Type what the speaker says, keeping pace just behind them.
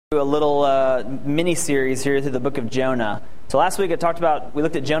A little mini-series here through the book of Jonah. So last week we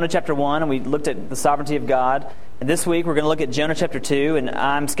looked at Jonah chapter 1, and we looked at the sovereignty of God. And this week we're going to look at Jonah chapter 2, and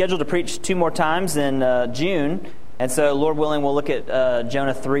I'm scheduled to preach 2 more times in June. And so, Lord willing, we'll look at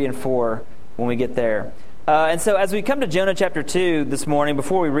Jonah 3 and 4 when we get there. And so as we come to Jonah chapter 2 this morning,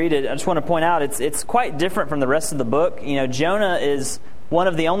 before we read it, I just want to point out it's quite different from the rest of the book. You know, Jonah is one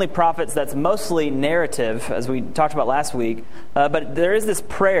of the only prophets that's mostly narrative, as we talked about last week. But there is this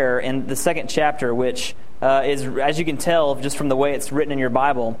prayer in the second chapter, which is, as you can tell just from the way it's written in your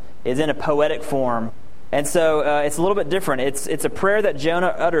Bible, is in a poetic form. And so it's a little bit different. It's a prayer that Jonah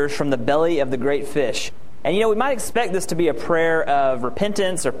utters from the belly of the great fish. And, you know, we might expect this to be a prayer of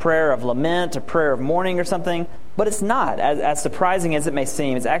repentance, or prayer of lament, a prayer of mourning or something, but it's not. As surprising as it may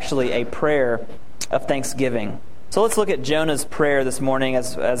seem, it's actually a prayer of thanksgiving. So let's look at Jonah's prayer this morning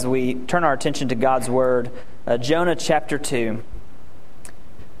as we turn our attention to God's Word. Jonah chapter 2.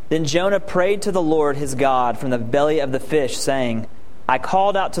 Then Jonah prayed to the Lord his God from the belly of the fish, saying, I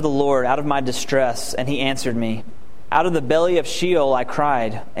called out to the Lord out of my distress, and he answered me. Out of the belly of Sheol I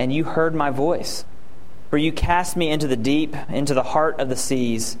cried, and you heard my voice. For you cast me into the deep, into the heart of the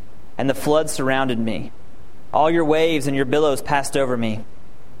seas, and the flood surrounded me. All your waves and your billows passed over me.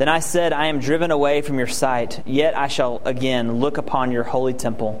 Then I said, I am driven away from your sight, yet I shall again look upon your holy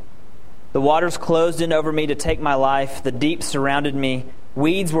temple. The waters closed in over me to take my life. The deep surrounded me.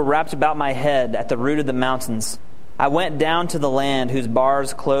 Weeds were wrapped about my head at the root of the mountains. I went down to the land whose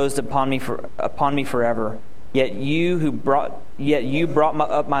bars closed upon me forever. Yet you brought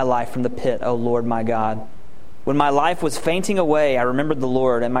up my life from the pit, O Lord my God. When my life was fainting away, I remembered the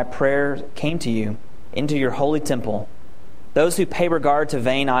Lord, and my prayer came to you, into your holy temple. Those who pay regard to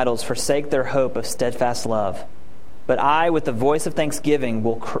vain idols forsake their hope of steadfast love. But I, with the voice of thanksgiving,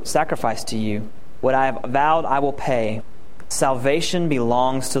 will sacrifice to you. What I have vowed I will pay. Salvation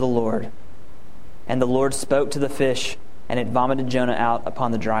belongs to the Lord. And the Lord spoke to the fish, and it vomited Jonah out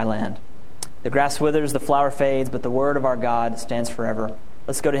upon the dry land. The grass withers, the flower fades, but the word of our God stands forever.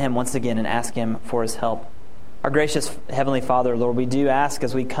 Let's go to him once again and ask him for his help. Our gracious Heavenly Father, Lord, we do ask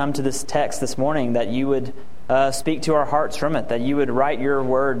as we come to this text this morning that you would speak to our hearts from it, that you would write your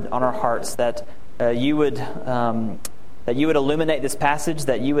word on our hearts, that you would illuminate this passage,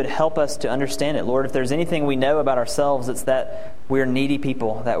 that you would help us to understand it. Lord, if there's anything we know about ourselves, it's that we're needy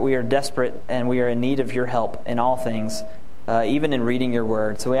people, that we are desperate and we are in need of your help in all things, even in reading your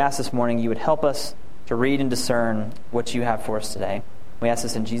word. So we ask this morning you would help us to read and discern what you have for us today. We ask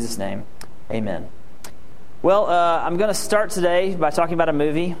this in Jesus' name. Amen. Well, I'm going to start today by talking about a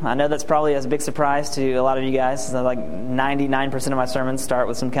movie. I know that's probably a big surprise to a lot of you guys. Like 99% of my sermons start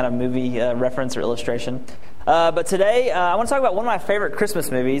with some kind of movie reference or illustration. But today, I want to talk about one of my favorite Christmas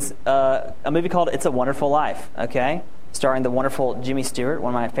movies, a movie called It's a Wonderful Life, okay? Starring the wonderful Jimmy Stewart,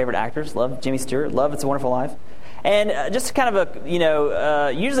 one of my favorite actors. Love Jimmy Stewart. Love It's a Wonderful Life. And just kind of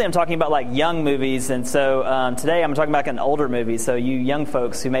usually I'm talking about like young movies, and so today I'm talking about an older movie, so you young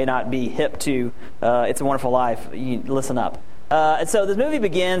folks who may not be hip to It's a Wonderful Life, you listen up. And so the movie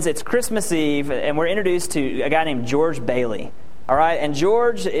begins, it's Christmas Eve, and we're introduced to a guy named George Bailey, all right? And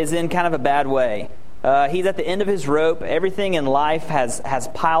George is in kind of a bad way. He's at the end of his rope. Everything in life has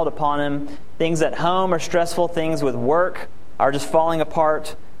piled upon him. Things at home are stressful. Things with work are just falling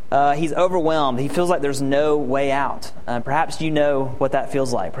apart. He's overwhelmed. He feels like there's no way out. Perhaps you know what that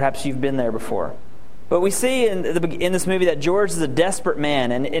feels like. Perhaps you've been there before. But we see in this movie that George is a desperate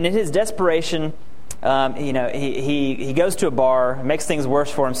man, and in his desperation, he goes to a bar, makes things worse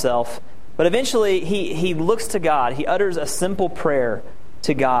for himself. But eventually, he looks to God. He utters a simple prayer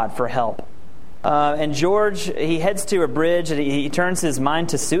to God for help. And George, he heads to a bridge, and he turns his mind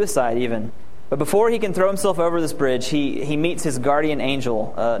to suicide even. But before he can throw himself over this bridge, he meets his guardian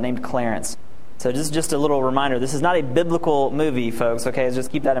angel named Clarence. So just a little reminder, this is not a biblical movie, folks, okay?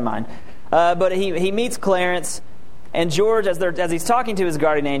 Just keep that in mind. But he meets Clarence, and George, as he's talking to his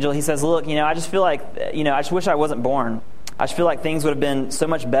guardian angel, he says, look, I just feel like, I just wish I wasn't born. I just feel like things would have been so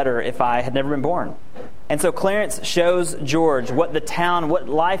much better if I had never been born. And so Clarence shows George what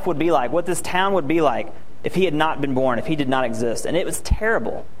life would be like, what this town would be like if he had not been born, if he did not exist. And it was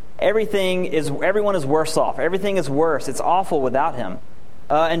terrible. Everyone is worse off. Everything is worse. It's awful without him.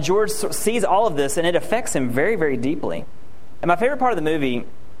 And George sees all of this, and it affects him very, very deeply. And my favorite part of the movie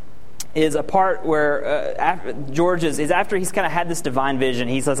is a part where George is after he's kind of had this divine vision.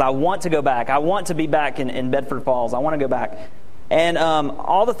 He says, I want to go back. I want to be back in Bedford Falls. I want to go back. And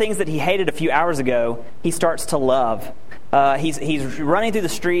all the things that he hated a few hours ago, he starts to love. He's running through the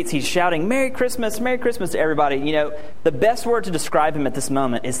streets. He's shouting, Merry Christmas to everybody. The best word to describe him at this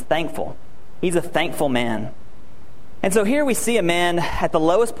moment is thankful. He's a thankful man. And so here we see a man at the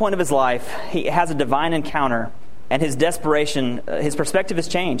lowest point of his life. He has a divine encounter, and his desperation, his perspective has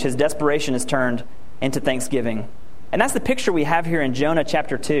changed. His desperation is turned into thanksgiving. And that's the picture we have here in Jonah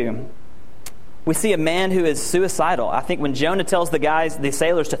chapter 2. We see a man who is suicidal. I think when Jonah tells the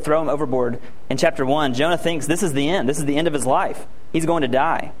sailors to throw him overboard in chapter 1, Jonah thinks this is the end. This is the end of his life. He's going to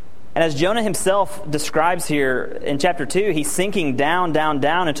die. And as Jonah himself describes here in chapter 2, he's sinking down, down,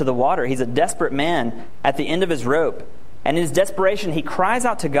 down into the water. He's a desperate man at the end of his rope. And in his desperation, he cries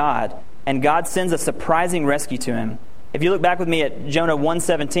out to God, and God sends a surprising rescue to him. If you look back with me at Jonah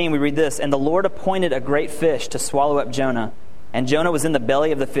 1:17, we read this, "And the Lord appointed a great fish to swallow up Jonah. And Jonah was in the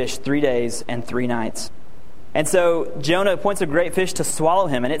belly of the fish 3 days and 3 nights." And so Jonah appoints a great fish to swallow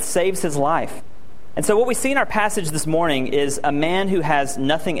him, and it saves his life. And so what we see in our passage this morning is a man who has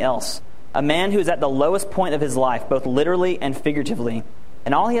nothing else, a man who is at the lowest point of his life, both literally and figuratively,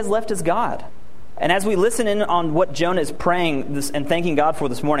 and all he has left is God. And as we listen in on what Jonah is praying and thanking God for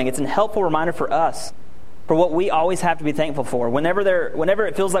this morning, it's a helpful reminder for us for what we always have to be thankful for. Whenever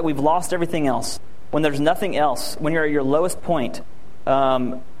it feels like we've lost everything else, when there's nothing else, when you're at your lowest point,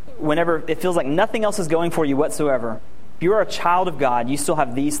 whenever it feels like nothing else is going for you whatsoever, if you are a child of God, you still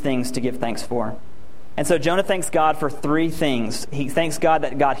have these things to give thanks for. And so Jonah thanks God for 3 things. He thanks God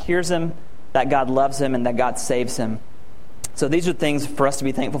that God hears him, that God loves him, and that God saves him. So these are things for us to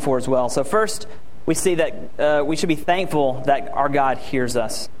be thankful for as well. So first, we see that we should be thankful that our God hears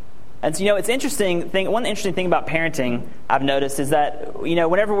us. And so, it's interesting. One interesting thing about parenting I've noticed is that,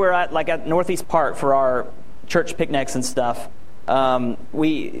 whenever we're at Northeast Park for our church picnics and stuff,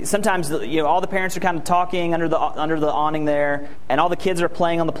 we sometimes, all the parents are kind of talking under the awning there, and all the kids are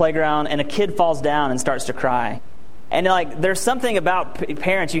playing on the playground, and a kid falls down and starts to cry. And there's something about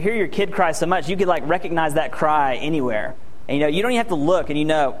parents. You hear your kid cry so much, you could recognize that cry anywhere. And you don't even have to look,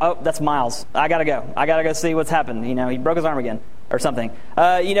 and oh, that's Miles. I gotta go see what's happened. He broke his arm again or something.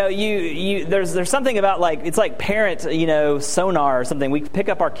 There's something about it's like parent sonar or something. We pick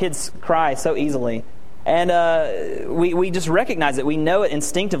up our kids' cry so easily. And we just recognize it. We know it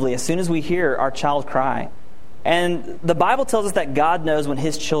instinctively as soon as we hear our child cry. And the Bible tells us that God knows when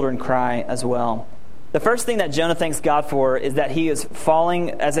his children cry as well. The first thing that Jonah thanks God for is that he is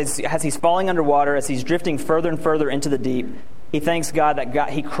falling, as he's falling underwater, as he's drifting further and further into the deep, he thanks God that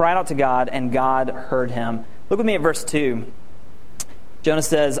he cried out to God and God heard him. Look with me at verse 2. Jonah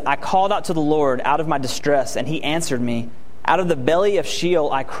says, "I called out to the Lord out of my distress, and he answered me. Out of the belly of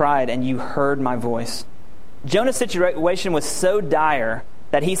Sheol I cried, and you heard my voice." Jonah's situation was so dire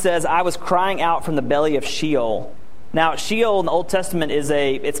that he says, "I was crying out from the belly of Sheol." Now, Sheol in the Old Testament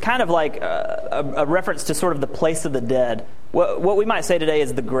it's kind of like a reference to sort of the place of the dead. What we might say today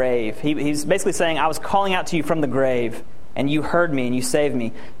is the grave. He's basically saying, "I was calling out to you from the grave, and you heard me, and you saved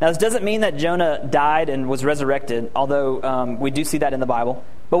me." Now, this doesn't mean that Jonah died and was resurrected, although we do see that in the Bible.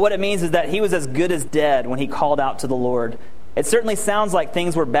 But what it means is that he was as good as dead when he called out to the Lord. It certainly sounds like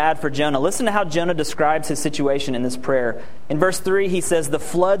things were bad for Jonah. Listen to how Jonah describes his situation in this prayer. In verse 3, he says, "The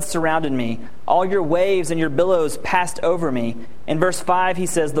floods surrounded me. All your waves and your billows passed over me." In verse 5, he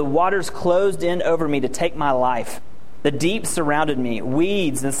says, "The waters closed in over me to take my life. The deep surrounded me.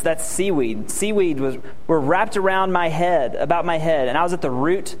 Weeds," that's seaweed. Seaweed were wrapped around my head, about my head, and I was at the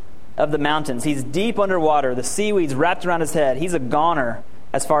root of the mountains. He's deep underwater. The seaweed's wrapped around his head. He's a goner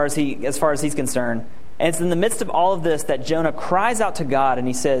as far as he's concerned. And it's in the midst of all of this that Jonah cries out to God, and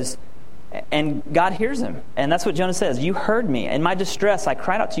he says, and God hears him. And that's what Jonah says. "You heard me. In my distress, I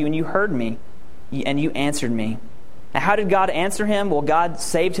cried out to you, and you heard me, and you answered me." Now, how did God answer him? Well, God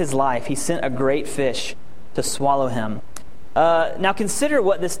saved his life. He sent a great fish to swallow him. Now, consider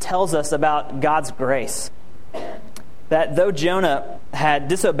what this tells us about God's grace. That though Jonah had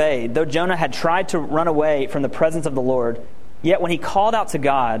disobeyed, though Jonah had tried to run away from the presence of the Lord, yet when he called out to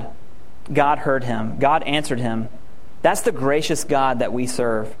God, God heard him. God answered him. That's the gracious God that we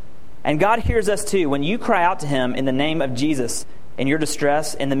serve. And God hears us too. When you cry out to him in the name of Jesus in your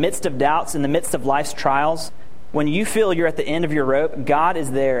distress, in the midst of doubts, in the midst of life's trials, when you feel you're at the end of your rope, God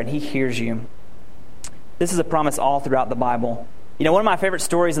is there and he hears you. This is a promise all throughout the Bible. One of my favorite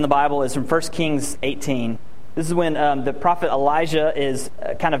stories in the Bible is from 1 Kings 18. This is when the prophet Elijah is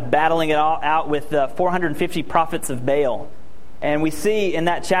kind of battling it all out with the 450 prophets of Baal. And we see in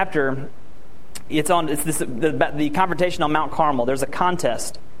that chapter, the confrontation on Mount Carmel. There's a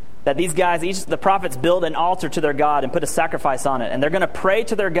contest that these guys, the prophets, build an altar to their God and put a sacrifice on it. And they're going to pray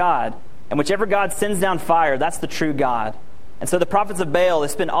to their God. And whichever God sends down fire, that's the true God. And so the prophets of Baal, they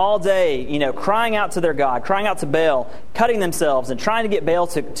spend all day, crying out to their God, crying out to Baal, cutting themselves and trying to get Baal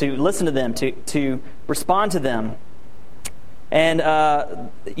to listen to them, to respond to them. And,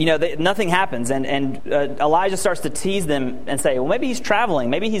 nothing happens. And Elijah starts to tease them and say, well, maybe he's traveling.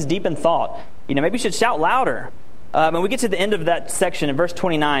 Maybe he's deep in thought. Maybe you should shout louder. And we get to the end of that section in verse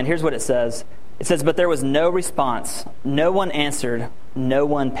 29. Here's what it says. It says, but there was no response. No one answered. No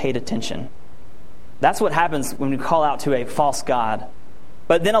one paid attention. That's what happens when we call out to a false god.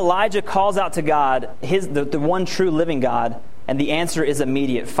 But then Elijah calls out to God, the one true living God, and the answer is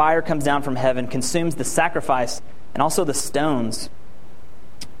immediate. Fire comes down from heaven, consumes the sacrifice and also the stones.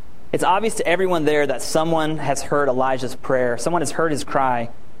 It's obvious to everyone there that someone has heard Elijah's prayer. Someone has heard his cry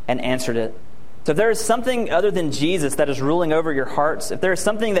and answered it. So if there is something other than Jesus that is ruling over your hearts, if there is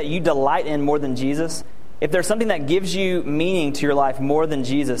something that you delight in more than Jesus, if there's something that gives you meaning to your life more than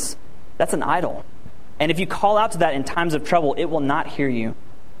Jesus, that's an idol. And if you call out to that in times of trouble, it will not hear you.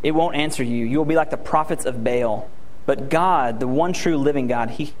 It won't answer you. You will be like the prophets of Baal. But God, the one true living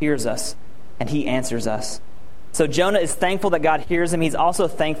God, he hears us and he answers us. So Jonah is thankful that God hears him. He's also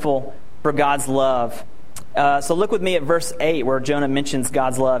thankful for God's love. So look with me at verse 8 where Jonah mentions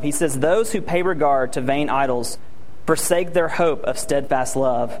God's love. He says, those who pay regard to vain idols forsake their hope of steadfast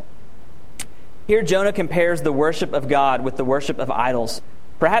love. Here Jonah compares the worship of God with the worship of idols.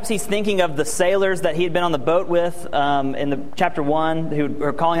 Perhaps he's thinking of the sailors that he had been on the boat with in the chapter 1 who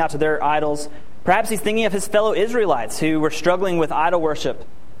were calling out to their idols. Perhaps he's thinking of his fellow Israelites who were struggling with idol worship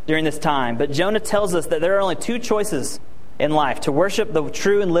during this time. But Jonah tells us that there are only two choices in life, to worship the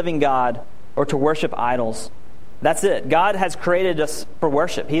true and living God or to worship idols. That's it. God has created us for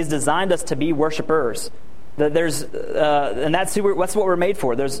worship. He has designed us to be worshipers. And that's what we're made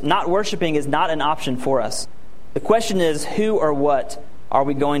for. Not worshiping is not an option for us. The question is, who or what are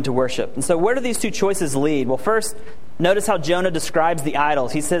we going to worship? And so where do these two choices lead? Well, first, notice how Jonah describes the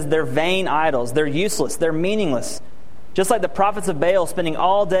idols. He says they're vain idols. They're useless. They're meaningless. Just like the prophets of Baal spending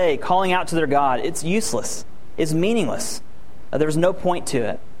all day calling out to their God, it's useless. It's meaningless. There's no point to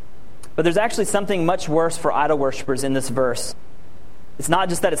it. But there's actually something much worse for idol worshipers in this verse. It's not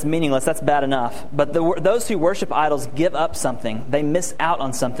just that it's meaningless, that's bad enough. But those who worship idols give up something. They miss out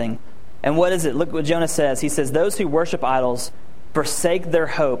on something. And what is it? Look what Jonah says. He says, those who worship idols forsake their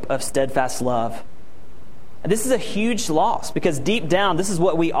hope of steadfast love. And this is a huge loss because deep down, this is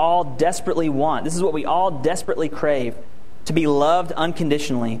what we all desperately want. This is what we all desperately crave, to be loved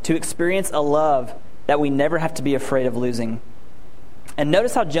unconditionally, to experience a love that we never have to be afraid of losing. And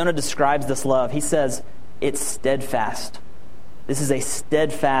notice how Jonah describes this love. He says, it's steadfast. This is a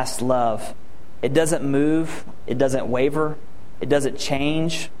steadfast love. It doesn't move. It doesn't waver. It doesn't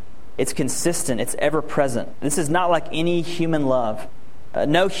change. It's consistent. It's ever present. This is not like any human love.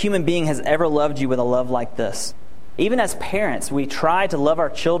 No human being has ever loved you with a love like this. Even as parents, we try to love our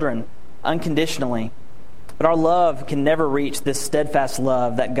children unconditionally, but our love can never reach this steadfast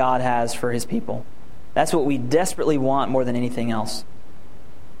love that God has for his people. That's what we desperately want more than anything else.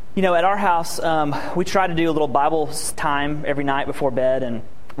 At our house, we try to do a little Bible time every night before bed, and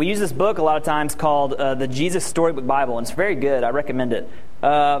we use this book a lot of times called the Jesus Storybook Bible, and it's very good. I recommend it.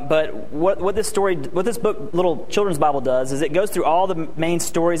 But what this book, little children's Bible, does is it goes through all the main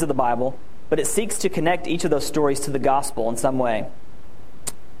stories of the Bible, but it seeks to connect each of those stories to the gospel in some way.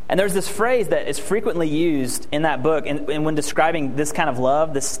 And there's this phrase that is frequently used in that book, and when describing this kind of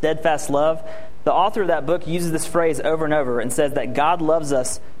love, this steadfast love, the author of that book uses this phrase over and over and says that God loves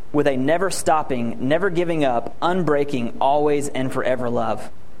us with a never-stopping, never giving up, unbreaking, always and forever love.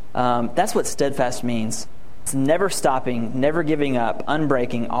 That's what steadfast means. It's never stopping, never giving up,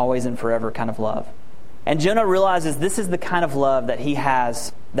 unbreaking, always and forever kind of love. And Jonah realizes this is the kind of love that he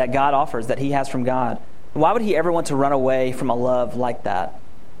has, that God offers, that he has from God. Why would he ever want to run away from a love like that?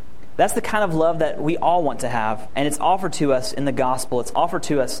 That's the kind of love that we all want to have, and it's offered to us in the gospel. It's offered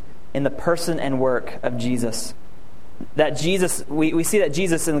to us in the person and work of Jesus. That Jesus, we see that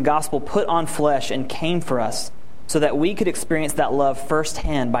Jesus in the gospel put on flesh and came for us so that we could experience that love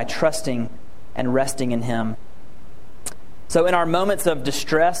firsthand by trusting and resting in him. So in our moments of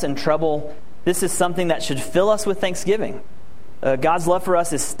distress and trouble, this is something that should fill us with thanksgiving. God's love for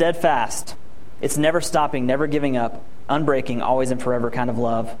us is steadfast. It's never stopping, never giving up, unbreaking, always and forever kind of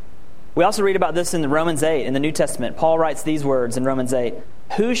love. We also read about this in Romans 8 in the New Testament. Paul writes these words in Romans 8,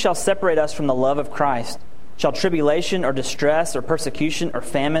 "Who shall separate us from the love of Christ? Shall tribulation or distress or persecution or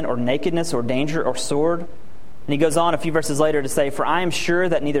famine or nakedness or danger or sword?" And he goes on a few verses later to say, "For I am sure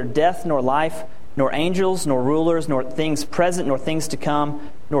that neither death nor life, nor angels, nor rulers, nor things present, nor things to come,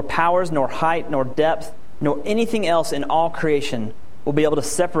 nor powers, nor height, nor depth, nor anything else in all creation will be able to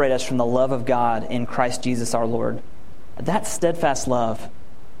separate us from the love of God in Christ Jesus our Lord." That's steadfast love.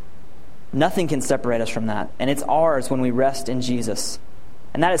 Nothing can separate us from that. And it's ours when we rest in Jesus.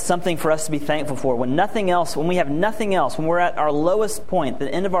 And that is something for us to be thankful for. When we have nothing else, when we're at our lowest point, the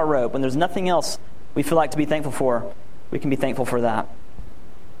end of our rope, when there's nothing else we feel like to be thankful for, we can be thankful for that.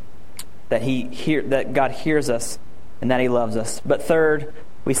 That God hears us and that He loves us. But third,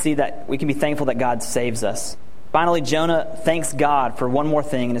 we see that we can be thankful that God saves us. Finally, Jonah thanks God for one more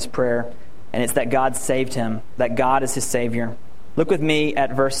thing in his prayer, and it's that God saved him, that God is his Savior. Look with me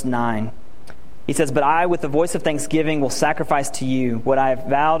at verse 9. He says, "But I, with the voice of thanksgiving, will sacrifice to you. What I have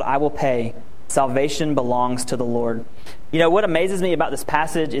vowed, I will pay. Salvation belongs to the Lord." You know, what amazes me about this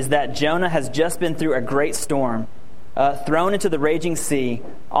passage is that Jonah has just been through a great storm, thrown into the raging sea,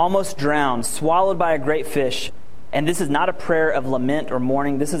 almost drowned, swallowed by a great fish. And this is not a prayer of lament or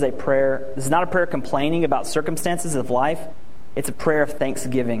mourning. This is not a prayer complaining about circumstances of life. It's a prayer of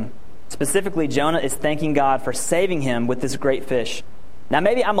thanksgiving. Specifically, Jonah is thanking God for saving him with this great fish. Now,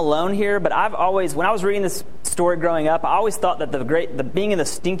 maybe I'm alone here, but when I was reading this story growing up, I always thought that the being in the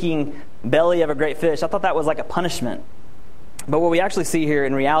stinking belly of a great fish, I thought that was like a punishment. But what we actually see here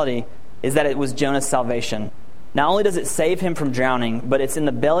in reality is that it was Jonah's salvation. Not only does it save him from drowning, but it's in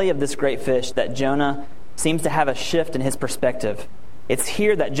the belly of this great fish that Jonah seems to have a shift in his perspective. It's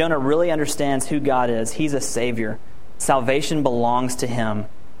here that Jonah really understands who God is. He's a Savior. Salvation belongs to Him.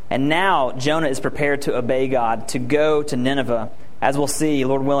 And now Jonah is prepared to obey God, to go to Nineveh, as we'll see,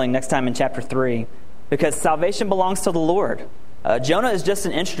 Lord willing, next time in chapter 3, because salvation belongs to the Lord. Jonah is just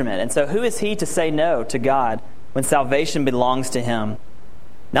an instrument, and so who is he to say no to God when salvation belongs to Him?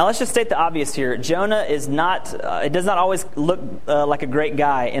 Now let's just state the obvious here. Jonah is not, it does not always look like a great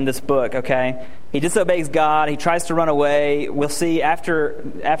guy in this book, okay? He disobeys God. He tries to run away. We'll see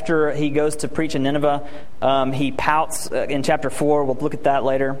after he goes to preach in Nineveh, he pouts in chapter 4. We'll look at that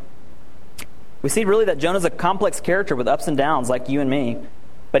later. We see really that Jonah's a complex character with ups and downs like you and me.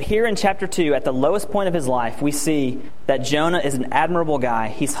 But here in chapter 2, at the lowest point of his life, we see that Jonah is an admirable guy.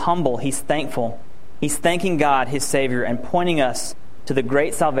 He's humble. He's thankful. He's thanking God, his Savior, and pointing us to the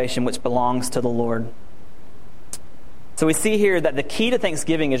great salvation which belongs to the Lord. So we see here that the key to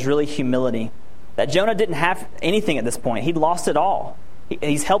thanksgiving is really humility. That Jonah didn't have anything at this point. He'd lost it all.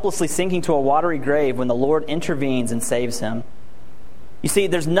 He's helplessly sinking to a watery grave when the Lord intervenes and saves him. You see,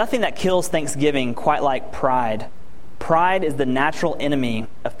 there's nothing that kills thanksgiving quite like pride. Pride is the natural enemy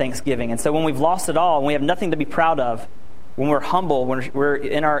of thanksgiving. And so when we've lost it all, when we have nothing to be proud of, when we're humble, when we're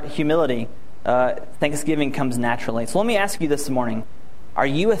in our humility, thanksgiving comes naturally. So let me ask you this morning. Are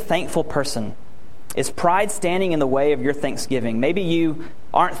you a thankful person? Is pride standing in the way of your thanksgiving? Maybe you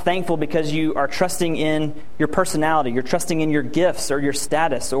aren't thankful because you are trusting in your personality. You're trusting in your gifts or your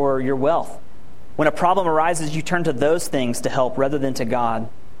status or your wealth. When a problem arises, you turn to those things to help rather than to God.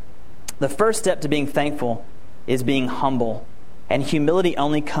 The first step to being thankful is being humble. And humility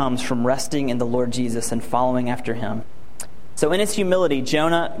only comes from resting in the Lord Jesus and following after Him. So in his humility,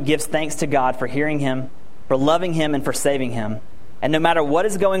 Jonah gives thanks to God for hearing him, for loving him, and for saving him. And no matter what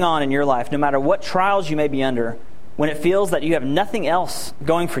is going on in your life, no matter what trials you may be under, when it feels that you have nothing else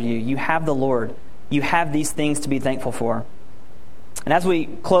going for you, you have the Lord. You have these things to be thankful for. And as we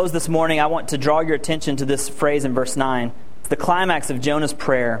close this morning, I want to draw your attention to this phrase in verse 9. It's the climax of Jonah's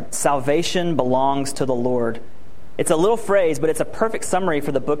prayer. Salvation belongs to the Lord. It's a little phrase, but it's a perfect summary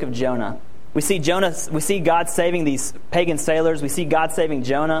for the book of Jonah. We see God saving these pagan sailors. We see God saving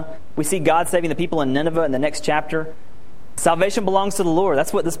Jonah. We see God saving the people in Nineveh in the next chapter. Salvation belongs to the Lord.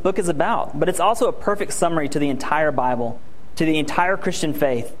 That's what this book is about. But it's also a perfect summary to the entire Bible, to the entire Christian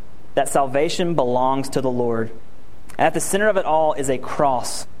faith, that salvation belongs to the Lord. And at the center of it all is a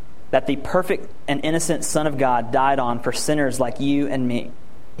cross that the perfect and innocent Son of God died on for sinners like you and me.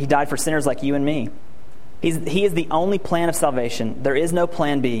 He died for sinners like you and me. He is the only plan of salvation. There is no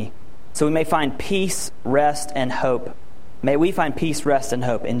plan B. So we may find peace, rest, and hope. May we find peace, rest, and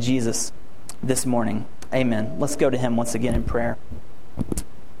hope in Jesus this morning. Amen. Let's go to Him once again in prayer.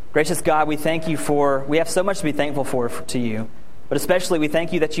 Gracious God, we thank you we have so much to be thankful for to you. But especially we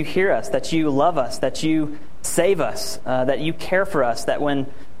thank you that you hear us, that you love us, that you save us, that you care for us, that when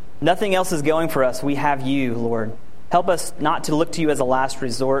nothing else is going for us, we have you, Lord. Help us not to look to you as a last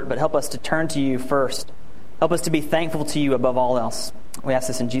resort, but help us to turn to you first. Help us to be thankful to you above all else. We ask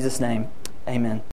this in Jesus' name. Amen.